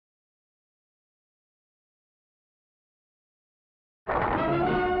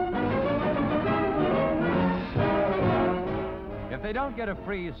If they don't get a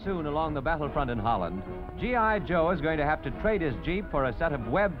freeze soon along the battlefront in Holland, G.I. Joe is going to have to trade his Jeep for a set of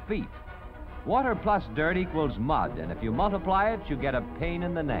web feet. Water plus dirt equals mud, and if you multiply it, you get a pain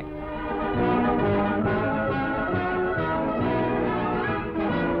in the neck.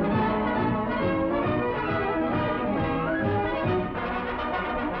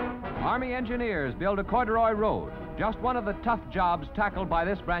 Army engineers build a corduroy road, just one of the tough jobs tackled by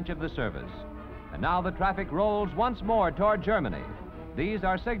this branch of the service. And now the traffic rolls once more toward Germany. These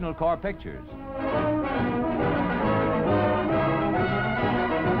are Signal Corps pictures.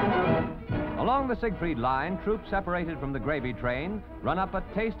 Along the Siegfried line, troops separated from the gravy train run up a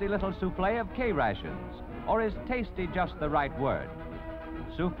tasty little souffle of K-rations. Or is tasty just the right word?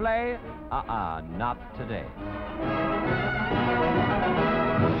 Souffle? Not today.